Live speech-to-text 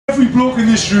bloke in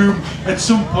this room at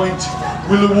some point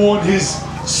will have worn his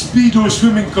Speedo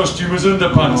swimming costume as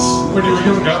underpants when you were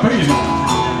younger. I bet you did.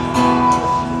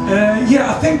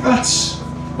 Yeah, I think that's...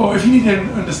 Oh, if you need to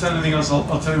understand anything else,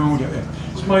 I'll tell you when we get there.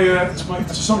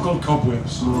 It's a song called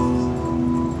Cobwebs.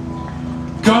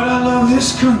 God, I love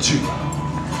this country,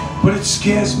 but it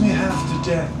scares me half to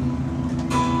death.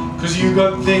 'Cause you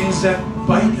got things that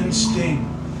bite and sting,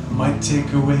 might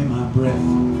take away my breath.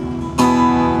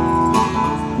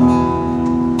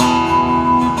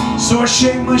 So I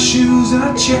shake my shoes and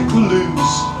I check the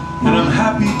loose, and I'm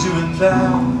happy doing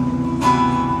that.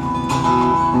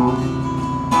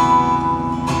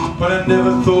 But I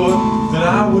never thought that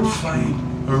I would find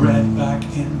a redback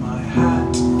in my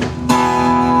hat.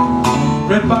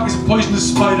 Redback is a poisonous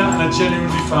spider, and I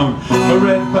genuinely found a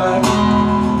redback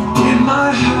in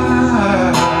my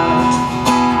hat.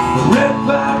 A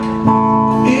redback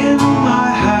in my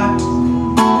hat.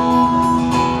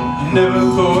 I never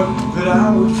thought that I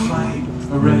would find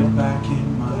a redback in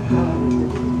my hat.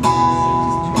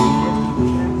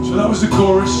 So that was the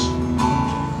chorus.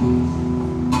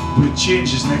 But it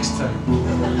changes next time.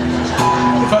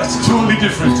 In fact, it's totally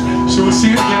different. So we'll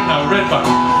sing it again now. Redback.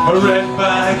 A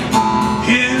redback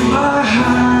in my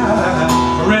hat.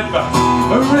 A redback.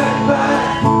 A redback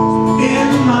in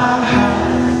my hat.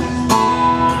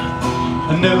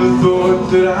 I never thought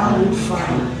that I would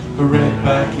find a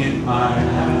redback in my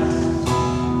hat.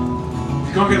 If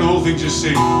you can't get the whole thing, just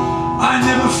sing. I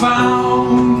never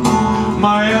found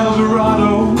my El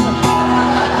Dorado.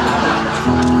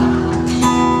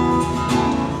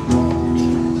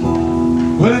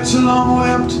 Well, it's a long way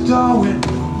up to Darwin,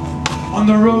 on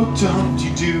the road to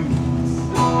Humpty Doo.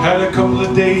 Had a couple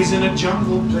of days in a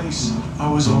jungle place I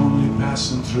was only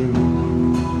passing through.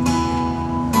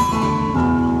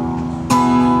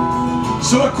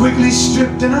 So I quickly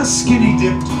stripped and I skinny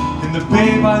dipped in the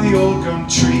bay by the old gum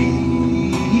tree.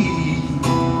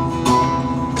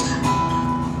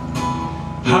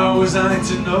 How was I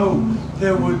to know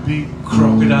there would be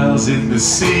crocodiles in the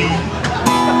sea?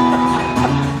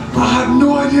 I had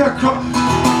no idea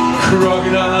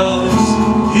crocodiles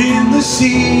in the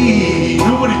sea.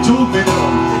 Nobody told me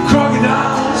that.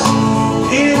 Crocodiles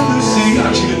in the sea.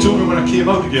 Actually, they told me when I came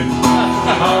out again.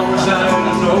 How was I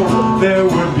to know there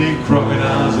would be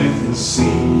crocodiles in the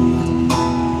sea?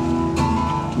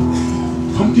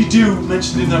 Humpty Doo,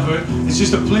 mentioned in that verse, it's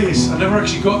just a place. I never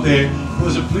actually got there, but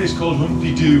there's a place called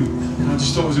Humpty Doo, and I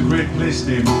just thought it was a great place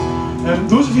name.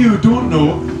 Those of you who don't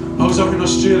know, I was up in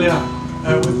Australia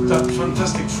with that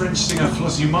fantastic French singer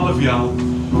Flossie Malavial,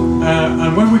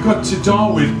 and when we got to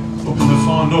Darwin up in the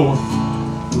far north,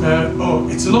 oh,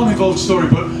 it's a long involved story,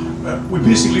 but we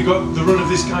basically got the run of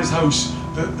this guy's house.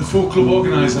 The folk club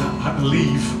organiser had to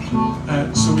leave,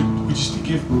 so we just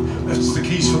left us the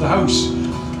keys for the house,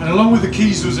 and along with the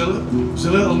keys there was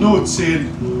a little note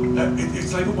saying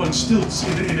it's like up on stilts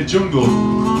in a jungle,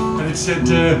 and it said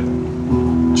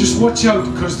just watch out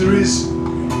because there is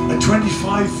a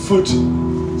 25-foot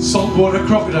saltwater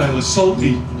crocodile, a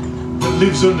salty, that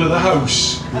lives under the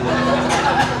house.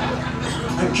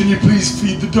 And can you please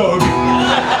feed the dog?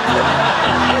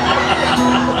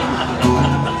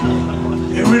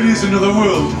 It really is another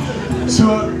world.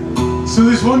 So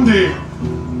this one day,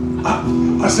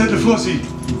 I said to Flossie,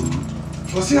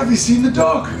 Flossie, have you seen the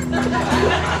dog?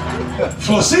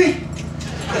 Flossie?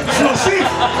 Flossie?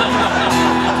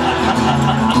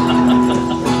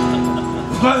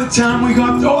 By the time we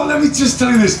got, oh, let me just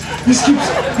tell you this.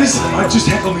 I just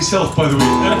heckle myself, by the way.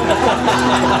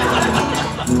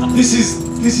 This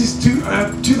is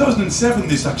 2007.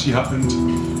 This actually happened,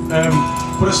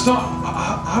 but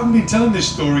I haven't been telling this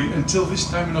story until this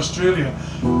time in Australia,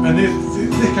 and they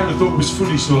kind of thought it was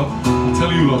funny, so I'll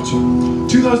tell you lot.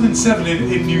 2007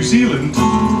 in New Zealand,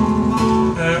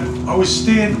 I was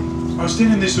staying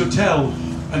in this hotel,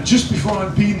 and just before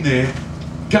I'd been there,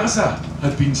 Gaza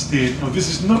had been staying. Now this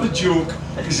is not a joke,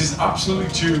 this is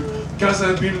absolutely true. Gaza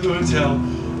had been at the hotel,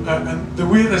 and the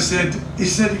waiter said, he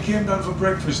came down for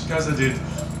breakfast, Gaza did,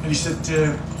 and he said,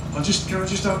 can I just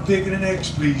have bacon and eggs,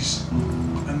 please?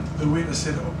 And the waiter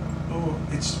said, oh,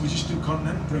 we just do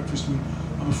continental breakfast,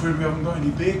 I'm afraid we haven't got any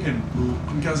bacon.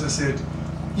 And Gaza said,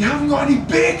 you haven't got any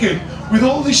bacon with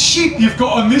all the sheep you've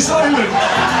got on this island?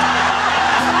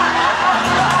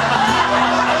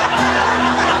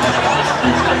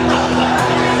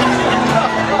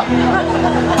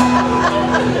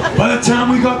 By the time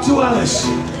we got to Alice,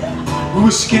 we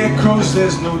were scarecrows,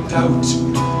 there's no doubt.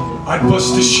 I'd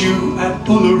bust a shoe at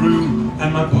Uluru,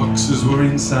 and my boxers were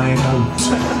inside out.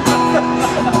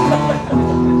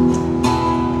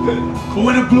 But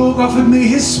when a bloke offered me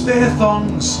his spare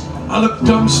thongs, I look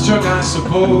dumbstruck, I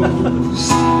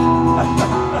suppose.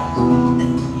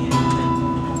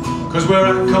 'Cause where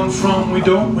I come from, we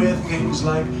don't wear things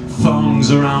like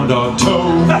thongs around our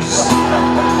toes.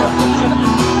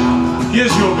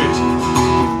 Here's your bit.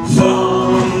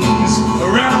 Thongs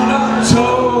around our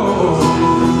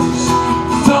toes.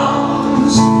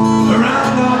 Thongs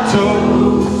around our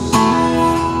toes.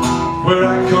 Where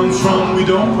I come from, we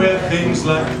don't wear things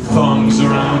like thongs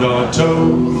around our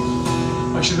toes.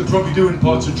 Actually, they're probably doing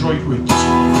parts of Droitwich.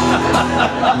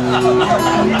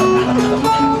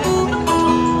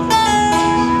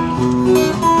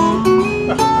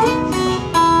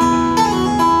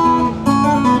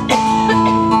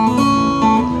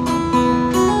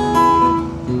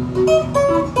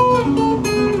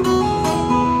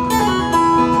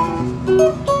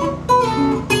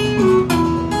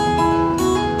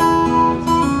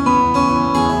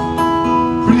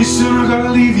 Pretty soon I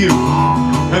gotta leave you,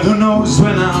 and who knows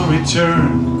when I'll return.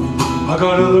 I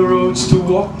got other roads to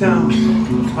walk down,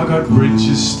 I got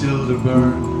bridges still to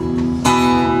burn.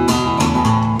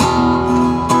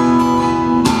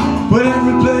 But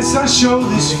every place I show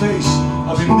this face,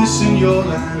 I've been missing your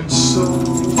land so.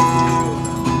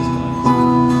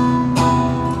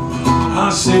 I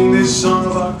sing this song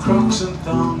about crocs and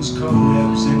thongs,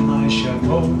 cobwebs in my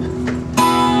chapeau.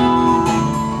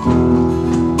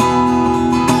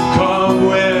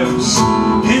 Cobwebs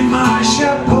in my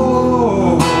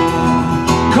chapeau.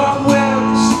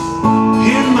 Cobwebs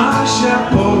in my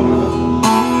chapeau.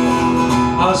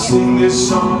 I'll sing this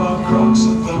song about crocs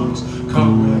and thongs,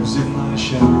 cobwebs in my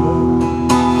chapeau.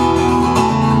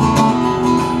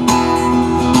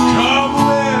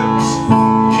 Cobwebs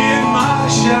in my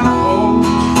chapeau.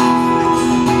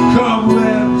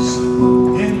 Cobwebs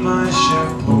in my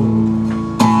chapeau.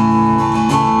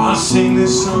 I'll sing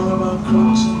this song about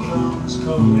crocs and thongs,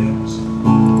 cobwebs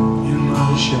in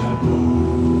my chapeau.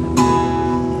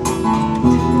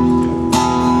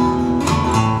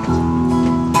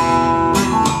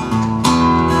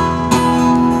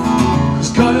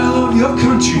 Your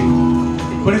country,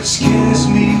 but it scares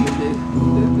me